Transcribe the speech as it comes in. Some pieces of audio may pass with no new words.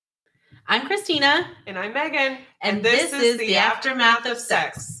I'm Christina. And I'm Megan. And this is The Aftermath of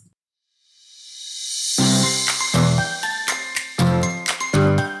Sex.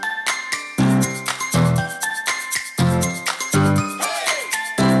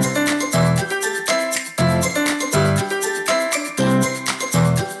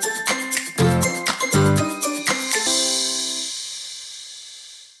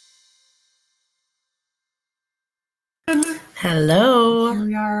 Hello. Here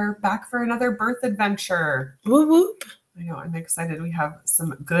we are back for another birth adventure. Whoop whoop. I know, I'm excited. We have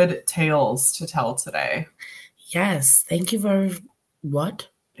some good tales to tell today. Yes. Thank you for what?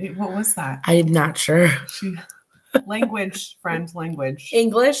 What was that? I'm not sure. Language, friend, language.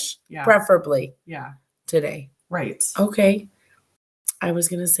 English? Yeah. Preferably. Yeah. Today. Right. Okay. I was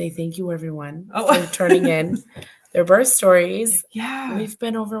going to say thank you, everyone, for turning in their birth stories. Yeah. We've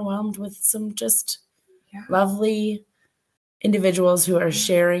been overwhelmed with some just lovely individuals who are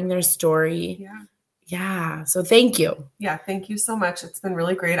sharing their story. Yeah. Yeah. So thank you. Yeah. Thank you so much. It's been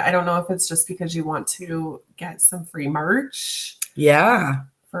really great. I don't know if it's just because you want to get some free merch. Yeah.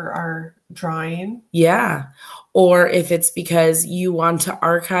 For our drawing. Yeah. Or if it's because you want to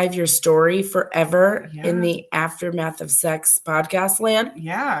archive your story forever in the Aftermath of Sex podcast land.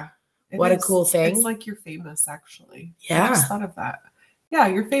 Yeah. What a cool thing. It's like you're famous, actually. Yeah. I just thought of that. Yeah.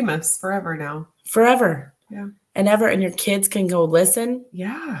 You're famous forever now. Forever. Yeah. And ever. And your kids can go listen.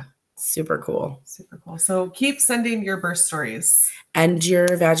 Yeah. Super cool. Super cool. So keep sending your birth stories. And your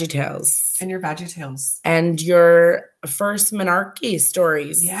Veggie Tales. And your Veggie Tales. And your first menarche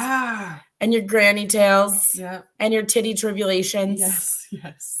stories. Yeah. And your granny tales. Yeah. And your titty tribulations. Yes.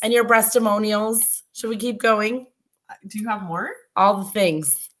 Yes. And your breastimonials. Should we keep going? Do you have more? All the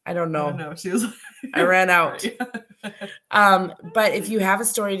things. I don't know. I don't know. She was I ran out. But if you have a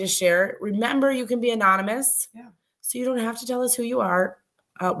story to share, remember you can be anonymous. Yeah. So you don't have to tell us who you are.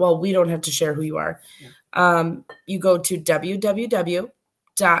 Well, we don't have to share who you are. Yeah. You go to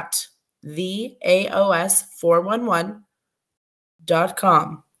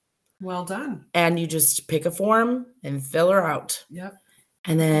www.theaos411.com. Well done. And you just pick a form and fill her out. Yep.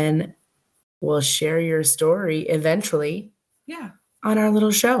 And then we'll share your story eventually. Yeah. On our little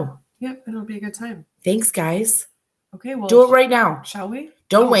show. Yep. It'll be a good time. Thanks, guys. Okay. Well, do it right now. Shall we?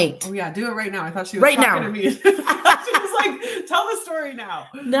 Don't wait. Oh, yeah. Do it right now. I thought she was talking to me. She was like, tell the story now.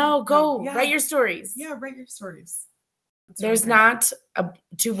 No, go. Write your stories. Yeah. Write your stories. There's not a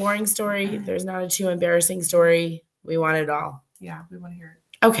too boring story. There's not a too embarrassing story. We want it all. Yeah. We want to hear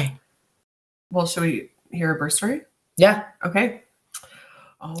it. Okay. Well, should we hear a birth story? Yeah. Okay.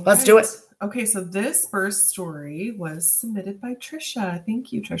 Let's do it. Okay, so this birth story was submitted by Trisha.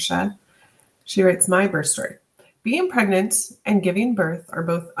 Thank you, Trisha. She writes, my birth story. Being pregnant and giving birth are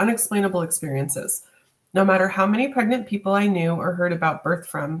both unexplainable experiences. No matter how many pregnant people I knew or heard about birth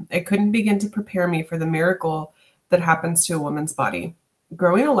from, it couldn't begin to prepare me for the miracle that happens to a woman's body.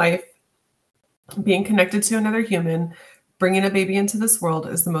 Growing a life, being connected to another human, bringing a baby into this world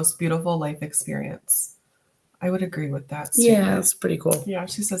is the most beautiful life experience. I would agree with that statement. Yeah, that's pretty cool. Yeah,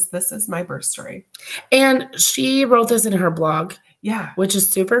 she says, this is my birth story. And she wrote this in her blog. Yeah. Which is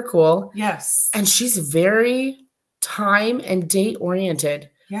super cool. Yes. And she's very time and date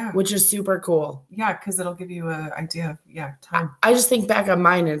oriented. Yeah. Which is super cool. Yeah, because it'll give you an idea of, time. I just think back on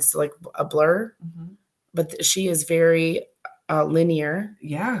mine, it's like a blur. Mm-hmm. But she is very linear.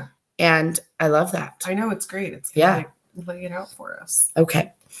 Yeah. And I love that. I know, it's great. It's like lay it out for us.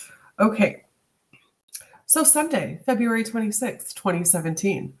 Okay. So Sunday, February 26th,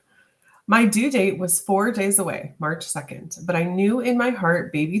 2017. My due date was 4 days away, March 2nd, but I knew in my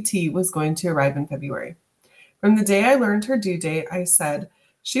heart baby T was going to arrive in February. From the day I learned her due date, I said,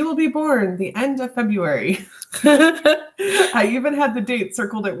 she will be born the end of February. I even had the date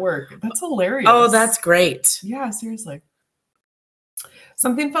circled at work. That's hilarious. Oh, that's great. Yeah, seriously.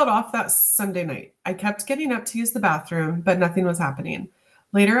 Something felt off that Sunday night. I kept getting up to use the bathroom, but nothing was happening.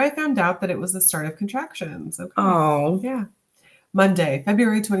 Later, I found out that it was the start of contractions. Okay. Oh. Yeah. Monday,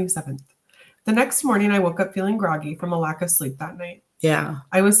 February 27th. The next morning, I woke up feeling groggy from a lack of sleep that night. Yeah.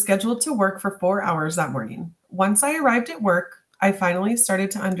 I was scheduled to work for 4 hours that morning. Once I arrived at work, I finally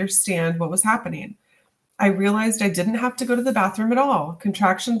started to understand what was happening. I realized I didn't have to go to the bathroom at all.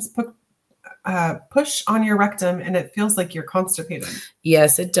 Contractions push on your rectum, and it feels like you're constipated.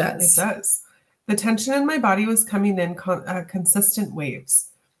 Yes, it does. It does. The tension in my body was coming in consistent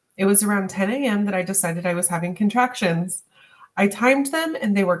waves. It was around 10 a.m. that I decided I was having contractions. I timed them,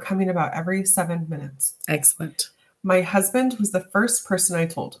 and they were coming about every 7 minutes. Excellent. My husband was the first person I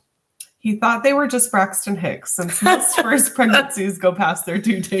told. He thought they were just Braxton Hicks, since most first pregnancies go past their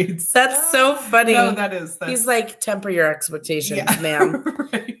due dates. That's so funny. No, that is. He's like, temper your expectations, Yeah. ma'am.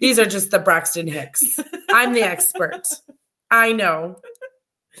 Right. These are just the Braxton Hicks. I'm the expert. I know.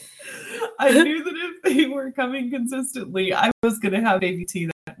 I knew that if they were coming consistently, I was going to have baby T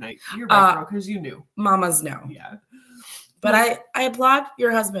that night. You're right, girl, because you knew. Mamas know. Yeah. But I applaud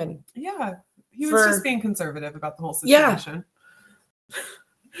your husband. Yeah. He was just being conservative about the whole situation.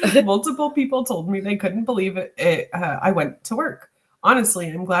 Yeah. Multiple people told me they couldn't believe it. I went to work. Honestly,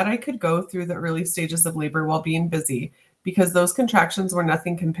 I'm glad I could go through the early stages of labor while being busy, because those contractions were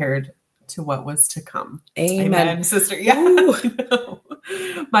nothing compared to what was to come. Amen. Sister. Yeah.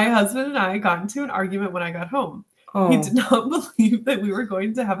 My husband and I got into an argument when I got home. Oh. He did not believe that we were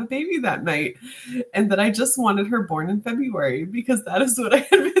going to have a baby that night, and that I just wanted her born in February, because that is what I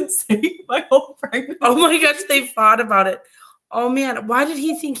had been saying my whole pregnancy. Oh my gosh, they fought about it. Oh man, why did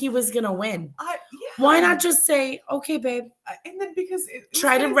he think he was gonna win? Yeah. Why not just say, "Okay, babe"? And then because it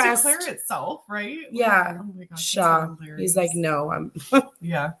try to rest, declare itself, right? Yeah. Oh my gosh. Shaw. He's like, "No, I'm."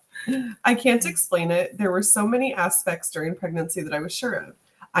 Yeah. I can't explain it. There were so many aspects during pregnancy that I was sure of.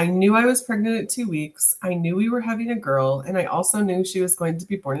 I knew I was pregnant at 2 weeks. I knew we were having a girl, and I also knew she was going to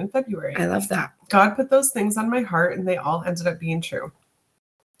be born in February. I love that. God put those things on my heart, and they all ended up being true.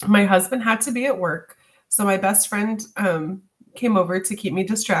 My husband had to be at work, so my best friend came over to keep me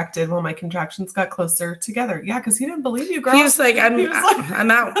distracted while my contractions got closer together. Yeah, because he didn't believe you, girl. He was like,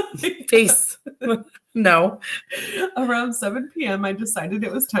 I'm out. Peace. No. Around 7 p.m., I decided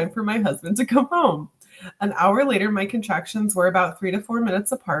it was time for my husband to come home. An hour later, my contractions were about 3 to 4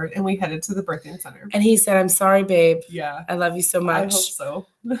 minutes apart, and we headed to the birthing center. And he said, "I'm sorry, babe. Yeah. I love you so much." I hope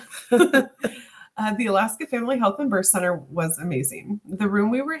so. The Alaska Family Health and Birth Center was amazing. The room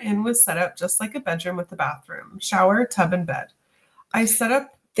we were in was set up just like a bedroom with a bathroom, shower, tub, and bed. I set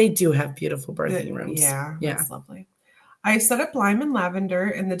up... They do have beautiful birthing rooms. Yeah, that's lovely. I set up lime and lavender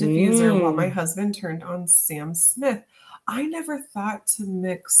in the diffuser while my husband turned on Sam Smith. I never thought to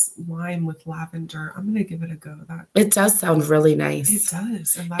mix lime with lavender. I'm going to give it a go. It does sound really nice. It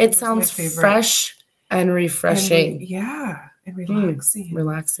does. And it sounds fresh and refreshing. And relaxing.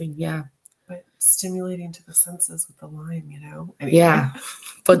 Relaxing, yeah. But stimulating to the senses with the lime, you know? Anyway. Yeah.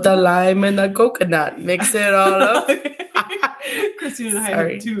 Put the lime in the coconut. Mix it all up. Christine and I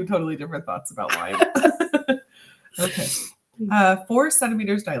have two totally different thoughts about lime. Okay. 4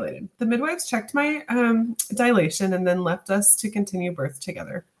 centimeters dilated. The midwives checked my dilation and then left us to continue birth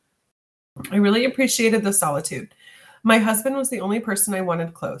together. I really appreciated the solitude. My husband was the only person I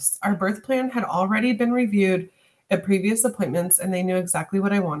wanted close. Our birth plan had already been reviewed at previous appointments, and they knew exactly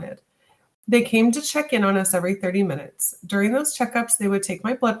what I wanted. They came to check in on us every 30 minutes. During those checkups, they would take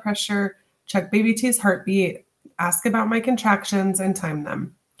my blood pressure, check baby T's heartbeat, ask about my contractions, and time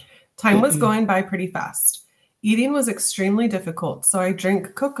them. Time was going by pretty fast. Eating was extremely difficult, so I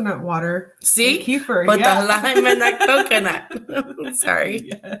drank coconut water. See? Kefir. Put the lime in the coconut. Sorry.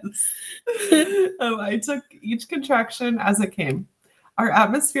 Yes. I took each contraction as it came. Our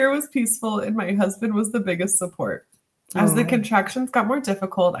atmosphere was peaceful, and my husband was the biggest support. As the contractions got more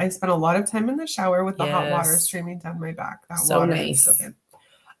difficult, I spent a lot of time in the shower with the hot water streaming down my back. That so water nice. So good.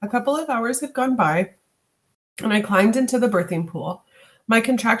 A couple of hours had gone by, and I climbed into the birthing pool. My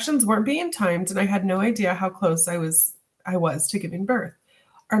contractions weren't being timed, and I had no idea how close I was to giving birth.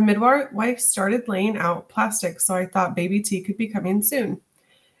 Our midwife started laying out plastic, so I thought baby T could be coming soon.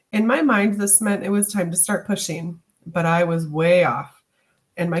 In my mind, this meant it was time to start pushing, but I was way off,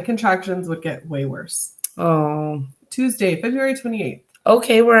 and my contractions would get way worse. Oh. Tuesday, February 28th.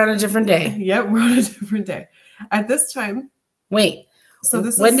 Okay, we're on a different day. Yep, we're on a different day. At this time... Wait. So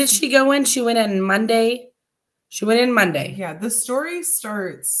when did she go in? She went in Monday? She went in Monday. Yeah, the story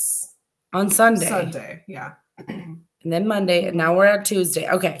starts... on Sunday. Sunday, yeah. And then Monday, and now we're at Tuesday.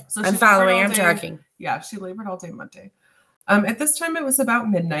 Okay, so I'm following. I'm tracking. Yeah, she labored all day Monday. At this time, it was about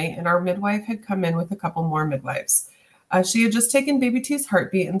midnight, and our midwife had come in with a couple more midwives. She had just taken baby T's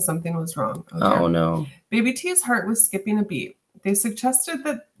heartbeat, and something was wrong. Oh, no. Baby T's heart was skipping a beat. They suggested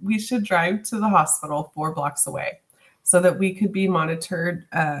that we should drive to the hospital 4 blocks away so that we could be monitored,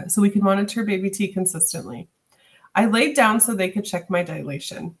 so we could monitor baby T consistently. I laid down so they could check my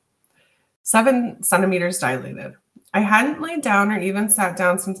dilation. 7 centimeters dilated. I hadn't laid down or even sat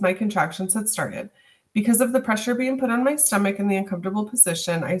down since my contractions had started. Because of the pressure being put on my stomach in the uncomfortable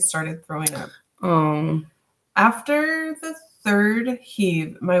position, I started throwing up. Oh. After the 3rd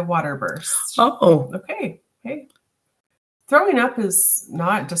heave, my water burst. Oh. Okay. Hey. Throwing up is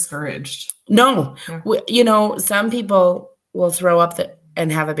not discouraged. No. Yeah. You know, some people will throw up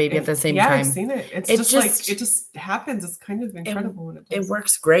and have a baby at the same yeah, time. I've seen it. It's It just like it just happens. It's kind of incredible when it does. It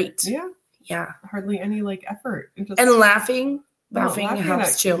works great. Yeah. Yeah. Hardly any like effort. And laughing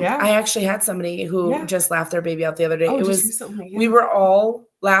helps too. Yeah. I actually had somebody who just laughed their baby out the other day. Oh, it was recently. Yeah. We were all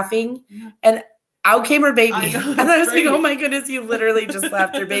laughing, and out came her baby. And I was like, oh my goodness, you literally just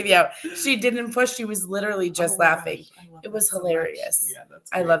laughed your baby out. She didn't push. She was literally just laughing. It was hilarious. Yeah, that's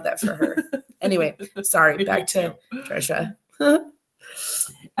I love that for her. Anyway, sorry. Back to Trisha.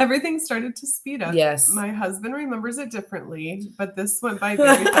 Everything started to speed up. Yes. My husband remembers it differently, but this went by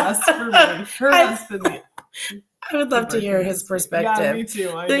very fast for me. Her husband. I would love to hear his perspective. Yeah, me too.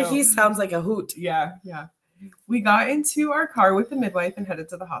 I know. He sounds like a hoot. Yeah. We got into our car with the midwife and headed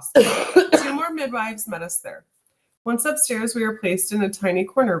to the hospital. 2 more midwives met us there. Once upstairs, we were placed in a tiny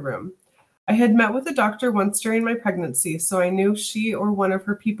corner room. I had met with a doctor once during my pregnancy, so I knew she or one of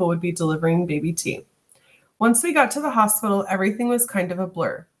her people would be delivering baby T. Once we got to the hospital, everything was kind of a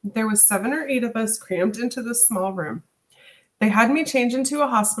blur. There was 7 or 8 of us crammed into this small room. They had me change into a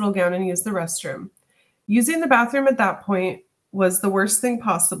hospital gown and use the restroom. Using the bathroom at that point was the worst thing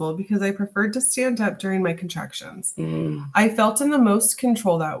possible because I preferred to stand up during my contractions. I felt in the most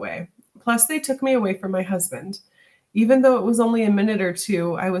control that way. Plus, they took me away from my husband. Even though it was only a minute or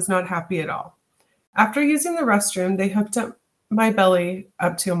 2, I was not happy at all. After using the restroom, they hooked up my belly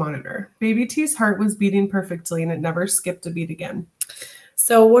up to a monitor. Baby T's heart was beating perfectly and it never skipped a beat again.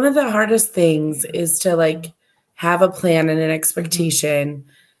 So one of the hardest things is to have a plan and an expectation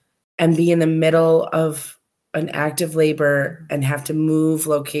and be in the middle of an active labor and have to move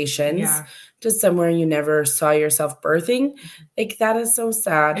locations to somewhere you never saw yourself birthing. That is so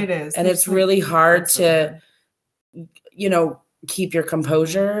sad. It is. And it's really hard to, keep your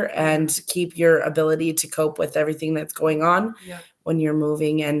composure and keep your ability to cope with everything that's going on when you're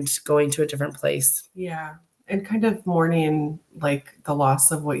moving and going to a different place. Yeah. And kind of mourning the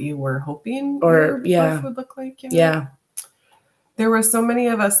loss of what you were hoping or your birth would look like. Yeah. There were so many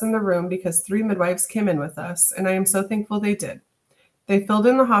of us in the room because 3 midwives came in with us, and I am so thankful they did. They filled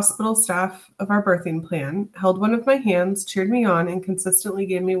in the hospital staff of our birthing plan, held one of my hands, cheered me on, and consistently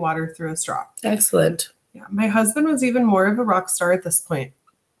gave me water through a straw. Excellent. Yeah, my husband was even more of a rock star at this point.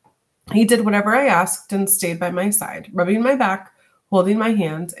 He did whatever I asked and stayed by my side, rubbing my back, holding my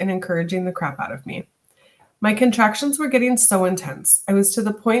hand, and encouraging the crap out of me. My contractions were getting so intense. I was to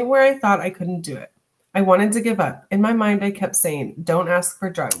the point where I thought I couldn't do it. I wanted to give up. In my mind, I kept saying, don't ask for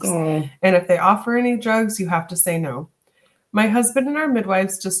drugs. And if they offer any drugs, you have to say no. My husband and our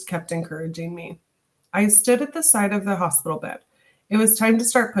midwives just kept encouraging me. I stood at the side of the hospital bed. It was time to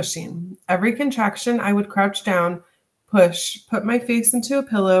start pushing. Every contraction, I would crouch down, push, put my face into a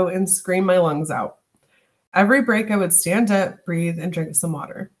pillow, and scream my lungs out. Every break, I would stand up, breathe, and drink some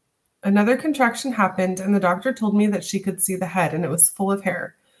water. Another contraction happened, and the doctor told me that she could see the head, and it was full of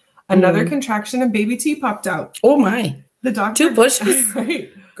hair. Another contraction, and baby T popped out. Oh, my. The doctor... 2 pushes?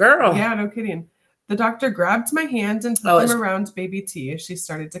 Right. Girl. Yeah, no kidding. The doctor grabbed my hand and put them around baby T as she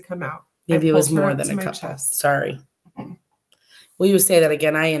started to come out. Maybe it was more than a couple. Sorry. Will you say that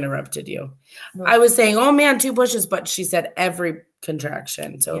again? I interrupted you. No. I was saying, oh, man, 2 pushes, but she said every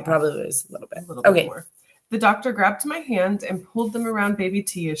contraction. So it probably was a little bit. Bit more. The doctor grabbed my hand and pulled them around baby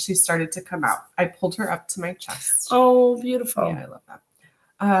T as she started to come out. I pulled her up to my chest. Oh, beautiful. Yeah, I love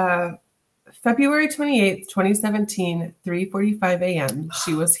that. February 28th, 2017, 3:45 a.m.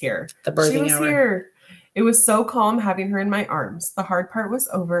 She was here. The birthing She was hour. Here. It was so calm having her in my arms. The hard part was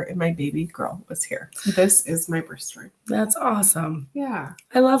over and my baby girl was here. This is my birth story. That's awesome. Yeah.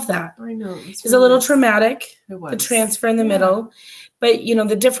 I love that. I know. It's a little traumatic. It was. The transfer in the middle. But,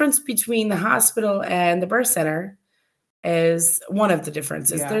 the difference between the hospital and the birth center is one of the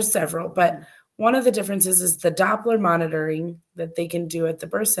differences. There's several, but one of the differences is the Doppler monitoring that they can do at the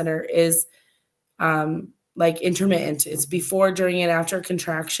birth center is intermittent. It's before, during, and after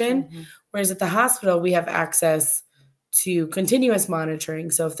contraction. Mm-hmm. Whereas at the hospital, we have access to continuous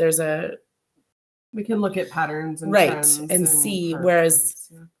monitoring. So if there's we can look at patterns and trends and see, whereas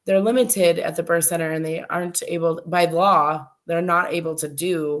they're limited at the birth center and they aren't able, by law, they're not able to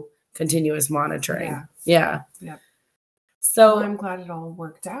do continuous monitoring. Yeah. So I'm glad it all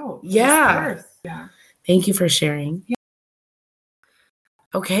worked out. Yeah. Yeah. Thank you for sharing. Yeah.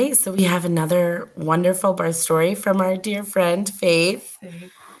 Okay, so we have another wonderful birth story from our dear friend, Faith,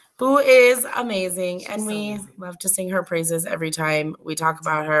 who is amazing. And we love to sing her praises every time we talk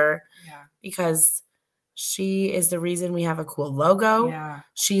about her because she is the reason we have a cool logo. Yeah.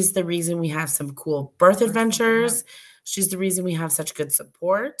 She's the reason we have some cool birth adventures. She's the reason we have such good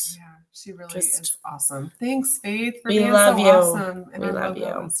support. Yeah, she really is awesome. Thanks, Faith, for we being love so you. Awesome. And we our love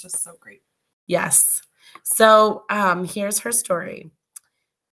logo you. is just so great. Yes. So here's her story.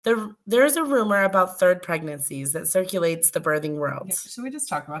 There's a rumor about third pregnancies that circulates the birthing world. Yeah. Should we just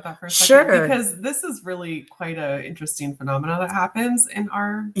talk about that for a second? Sure. Because this is really quite an interesting phenomenon that happens in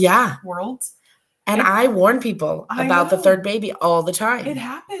our world. And I warn people about the third baby all the time. It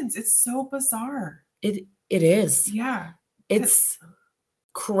happens. It's so bizarre. It is. Yeah. It's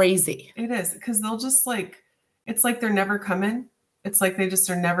crazy. It is. Because they'll just it's like they're never coming. It's like they just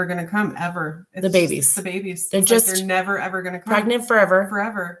are never going to come ever. It's the babies. They're they're never ever going to come. Pregnant forever.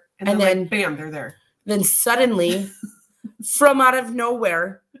 Forever. And then bam, they're there. Then suddenly, from out of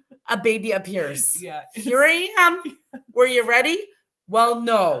nowhere, a baby appears. Yeah. Here I am. Were you ready? Well,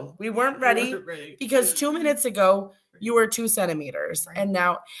 no, we weren't ready because 2 minutes ago you were 2 centimeters. Right. And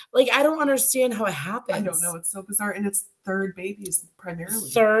now, I don't understand how it happens. I don't know. It's so bizarre. And it's third babies primarily.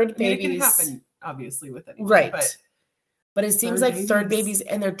 Babies. It can happen, obviously, with anyone. Right. But it seems like third babies,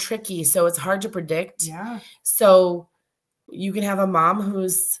 and they're tricky, so it's hard to predict. Yeah. So you can have a mom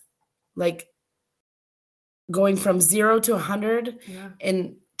who's going from 0 to 100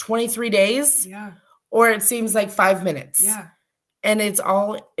 in 23 days. Yeah. Or it seems like 5 minutes. Yeah. And it's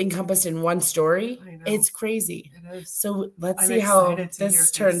all encompassed in one story. I know. It's crazy. It is. So let's see how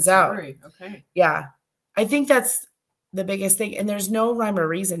this turns out. Okay. Yeah. I think that's the biggest thing. And there's no rhyme or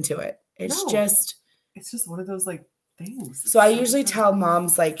reason to it. It's just one of those things. So I usually tell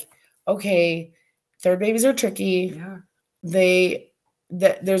moms okay, third babies are tricky. Yeah.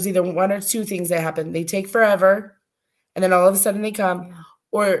 There's either one or two things that happen. They take forever, and then all of a sudden they come,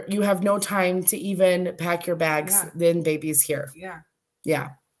 or you have no time to even pack your bags. Yeah. Then baby's here. Yeah. Yeah.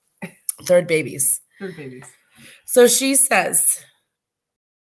 Third babies. Third babies. So she says,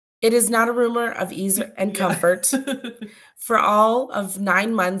 it is not a rumor of ease and comfort. For all of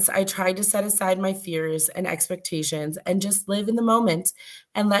 9 months, I tried to set aside my fears and expectations and just live in the moment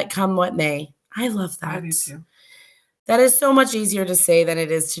and let come what may. I love that. I do too. That is so much easier to say than it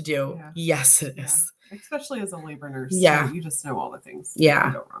is to do. Yeah. Yes, it is. Especially as a labor nurse. Yeah. So you just know all the things. Yeah.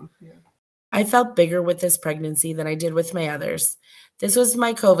 That go wrong. Yeah. I felt bigger with this pregnancy than I did with my others. This was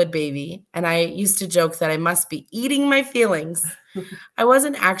my COVID baby, and I used to joke that I must be eating my feelings. I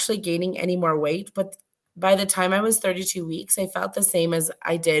wasn't actually gaining any more weight, but by the time I was 32 weeks, I felt the same as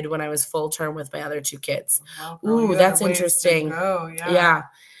I did when I was full term with my other 2 kids. Wow, girl, ooh, that's interesting. Yeah.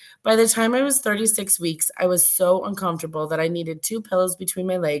 By the time I was 36 weeks, I was so uncomfortable that I needed 2 pillows between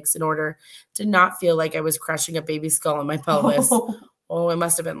my legs in order to not feel like I was crushing a baby skull in my pelvis. Oh, it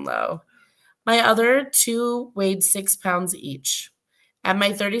must have been low. My other 2 weighed 6 pounds each. At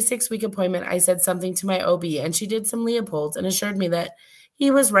my 36-week appointment, I said something to my OB, and she did some Leopold's and assured me that he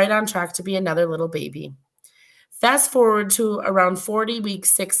was right on track to be another little baby. Fast forward to around 40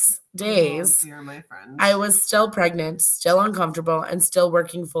 weeks, 6 days, dear, my friend. I was still pregnant, still uncomfortable, and still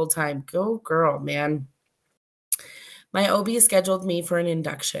working full-time. Go girl, man. My OB scheduled me for an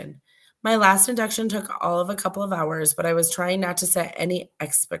induction. My last induction took all of a couple of hours, but I was trying not to set any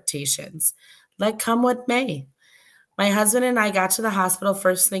expectations. Let come what may. My husband and I got to the hospital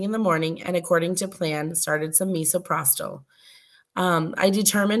first thing in the morning and, according to plan, started some misoprostol. I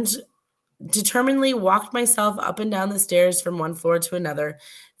determinedly walked myself up and down the stairs from one floor to another,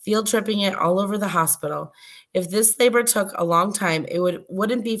 field tripping it all over the hospital. If this labor took a long time, it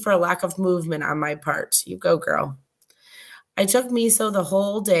wouldn't be for a lack of movement on my part. You go, girl. I took miso the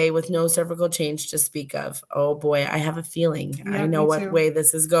whole day with no cervical change to speak of. Oh boy, I have a feeling. Yeah, I know what way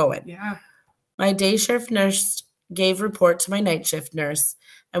this is going. Yeah. My day shift nurse gave report to my night shift nurse,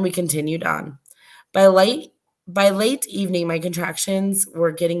 and we continued on. By late evening, my contractions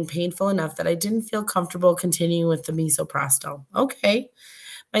were getting painful enough that I didn't feel comfortable continuing with the misoprostol. Okay.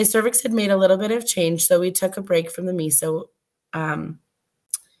 My cervix had made a little bit of change, so we took a break from the miso, and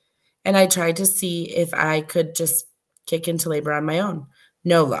I tried to see if I could just kick into labor on my own.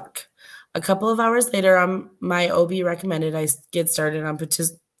 No luck. A couple of hours later, my OB recommended I get started on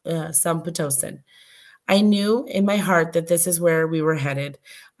some Pitocin. I knew in my heart that this is where we were headed.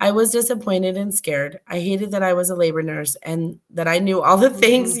 I was disappointed and scared. I hated that I was a labor nurse and that I knew all the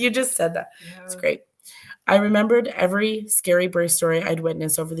things. You just said that. Yeah. It's great. I remembered every scary birth story I'd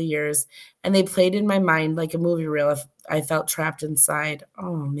witnessed over the years, and they played in my mind like a movie reel if I felt trapped inside.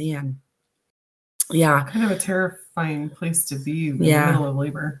 Oh, man. Yeah. Kind of a terrifying place to be in the middle of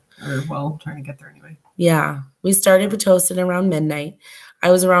labor. Or, trying to get there anyway. Yeah. We started Pitocin around midnight. I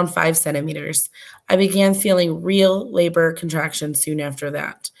was around 5 centimeters. I began feeling real labor contractions soon after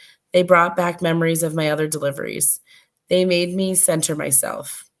that. They brought back memories of my other deliveries. They made me center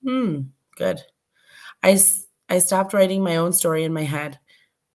myself. Good. I stopped writing my own story in my head.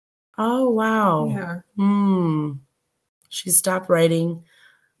 Oh, wow. Yeah. She stopped writing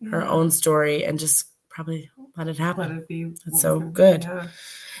her own story and just probably let it happen. Let it be. That's so good. Yeah.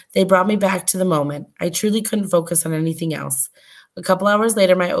 They brought me back to the moment. I truly couldn't focus on anything else. A couple hours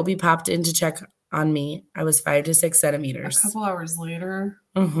later, my OB popped in to check on me. I was 5 to 6 A centimeters. couple hours later,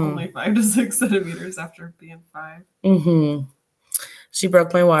 Mhm. only 5 to 6 centimeters after being 5. Mm-hmm. She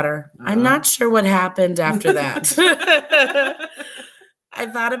broke my water. I'm Uh-oh. not sure what happened after that. I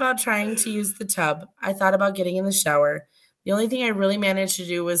thought about trying to use the tub. I thought about getting in the shower. The only thing I really managed to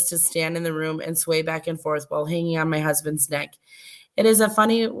do was to stand in the room and sway back and forth while hanging on my husband's neck. It is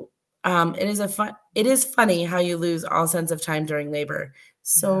funny how you lose all sense of time during labor.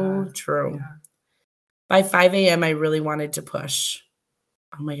 So Yeah, true. yeah. By 5 a.m., I really wanted to push.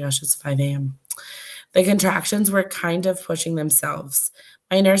 Oh my gosh, it's 5 a.m. The contractions were kind of pushing themselves.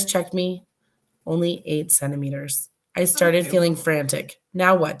 My nurse checked me, only 8 centimeters. I started Okay, feeling well. frantic.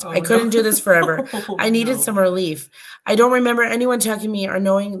 Now what? Oh, I couldn't no. do this forever. Oh, I needed no. some relief. I don't remember anyone checking me or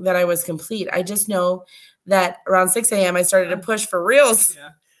knowing that I was complete. I just know that around 6 a.m. I started to push for reals. Yeah.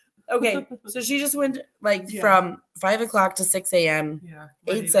 Okay, so she just went Yeah. from 5 o'clock to 6 a.m., Yeah.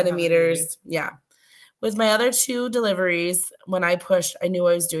 8 centimeters. Yeah. With my other 2 deliveries, when I pushed, I knew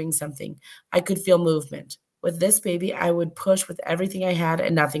I was doing something. I could feel movement. With this baby, I would push with everything I had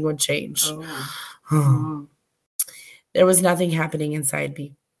and nothing would change. Oh. There was nothing happening inside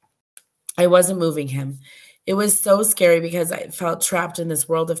me. I wasn't moving him. It was so scary because I felt trapped in this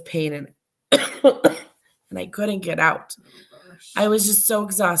world of pain and and I couldn't get out. I was just so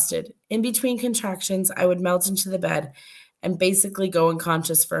exhausted. In between contractions, I would melt into the bed and basically go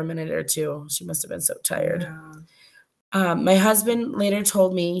unconscious for a minute or two. She must have been so tired. Yeah. My husband later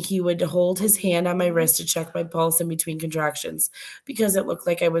told me he would hold his hand on my wrist to check my pulse in between contractions because it looked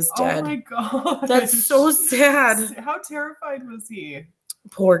like I was dead. Oh my god. That's so sad. How terrified was he?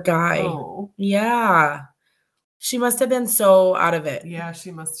 Poor guy. Oh. Yeah. She must have been so out of it. Yeah,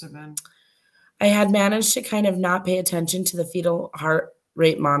 she must have been. I had managed to kind of not pay attention to the fetal heart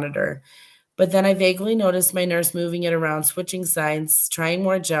rate monitor, but then I vaguely noticed my nurse moving it around, switching sides, trying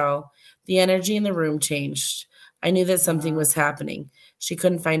more gel. The energy in the room changed. I knew that something was happening. She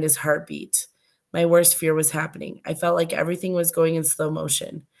couldn't find his heartbeat. My worst fear was happening. I felt like everything was going in slow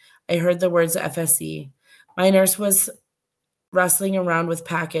motion. I heard the words FSE. My nurse was rustling around with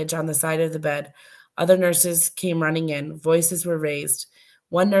package on the side of the bed. Other nurses came running in. Voices were raised.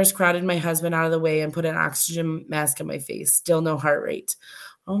 One nurse crowded my husband out of the way and put an oxygen mask on my face. Still no heart rate.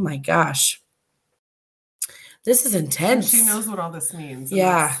 Oh my gosh. This is intense. And she knows what all this means.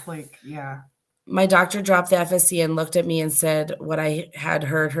 Yeah. Yeah. My doctor dropped the FSC and looked at me and said what I had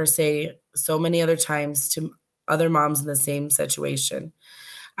heard her say so many other times to other moms in the same situation.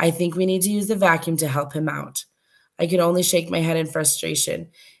 I think we need to use the vacuum to help him out. I could only shake my head in frustration.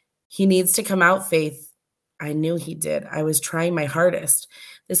 He needs to come out, Faith. I knew he did. I was trying my hardest.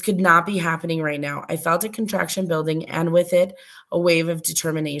 This could not be happening right now. I felt a contraction building and with it, a wave of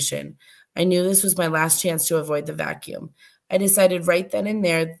determination. I knew this was my last chance to avoid the vacuum. I decided right then and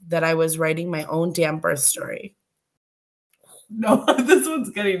there that I was writing my own damn birth story. No, this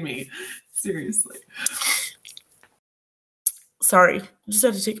one's getting me. Seriously. Sorry, I just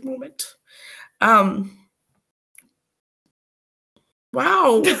had to take a moment.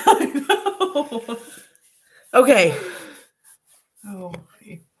 Wow. I know. Okay. Oh.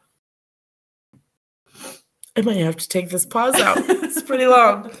 I might have to take this pause out. It's pretty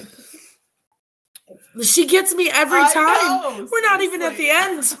long. She gets me every time. We're not even at the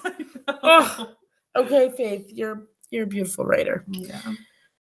end. Oh. Okay, Faith, you're a beautiful writer. Yeah.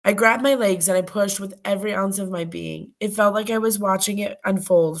 I grabbed my legs and I pushed with every ounce of my being. It felt like I was watching it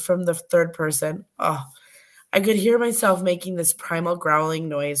unfold from the third person. Oh, I could hear myself making this primal growling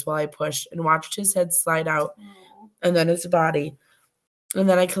noise while I pushed and watched his head slide out and then his body. And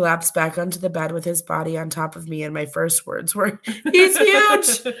then I collapsed back onto the bed with his body on top of me, and my first words were, "He's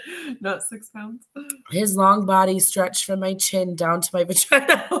huge!" Not 6 pounds. His long body stretched from my chin down to my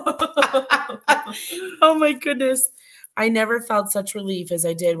vagina. Oh my goodness. I never felt such relief as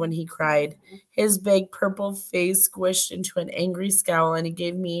I did when he cried. His big purple face squished into an angry scowl, and he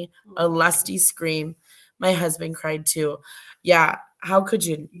gave me a lusty scream. My husband cried too. Yeah, how could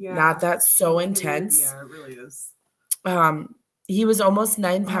you not? That's so intense. Yeah, it really is. He was almost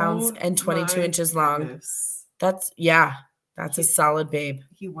 9 pounds and 22 inches long. That's a solid babe.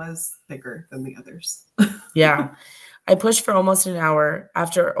 He was bigger than the others. Yeah. I pushed for almost an hour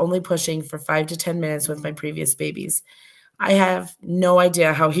after only pushing for 5 to 10 minutes with my previous babies. I have no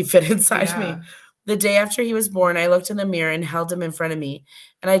idea how he fit inside me. The day after he was born, I looked in the mirror and held him in front of me,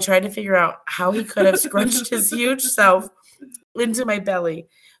 and I tried to figure out how he could have scrunched his huge self into my belly.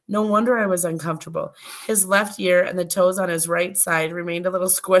 No wonder I was uncomfortable. His left ear and the toes on his right side remained a little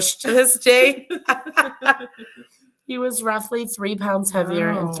squished to this day. He was roughly 3 pounds heavier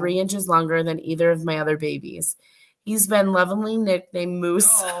and Wow. 3 inches longer than either of my other babies. He's been lovingly nicknamed Moose.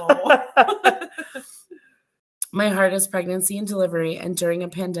 Oh. My hardest pregnancy and delivery, and during a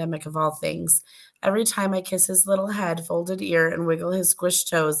pandemic of all things. Every time I kiss his little head, folded ear, and wiggle his squished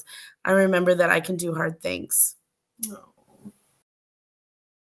toes, I remember that I can do hard things. No.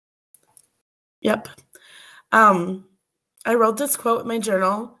 Yep. I wrote this quote in my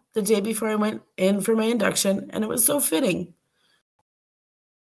journal the day before I went in for my induction, and it was so fitting.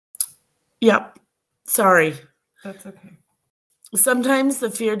 Yep. Sorry. That's okay. Sometimes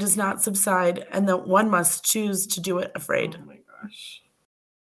the fear does not subside, and that one must choose to do it afraid. Oh my gosh.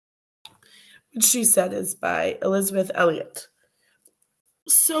 Which she said is by Elizabeth Elliot.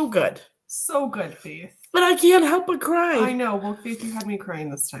 So good. So good, Faith. But I can't help but cry. I know. Well, Faith, you had me crying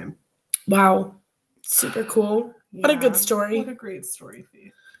this time. Wow. Super cool. What a good Yeah. story. What a great story,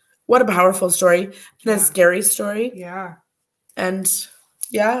 Faith. What a powerful story. And Yeah. a scary story. Yeah. And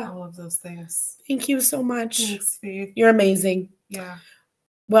yeah, All of those things. thank you so much. Thanks, Faith. You're amazing. Yeah.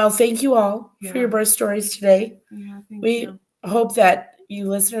 Well, thank you all Yeah. for your birth stories today. Yeah. Thank We you. hope that you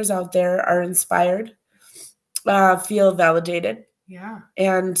listeners out there are inspired, feel validated, Yeah.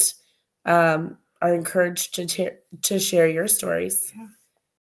 and are encouraged to share your stories. Yeah.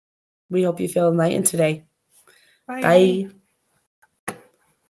 We hope you feel enlightened today. Bye. Bye.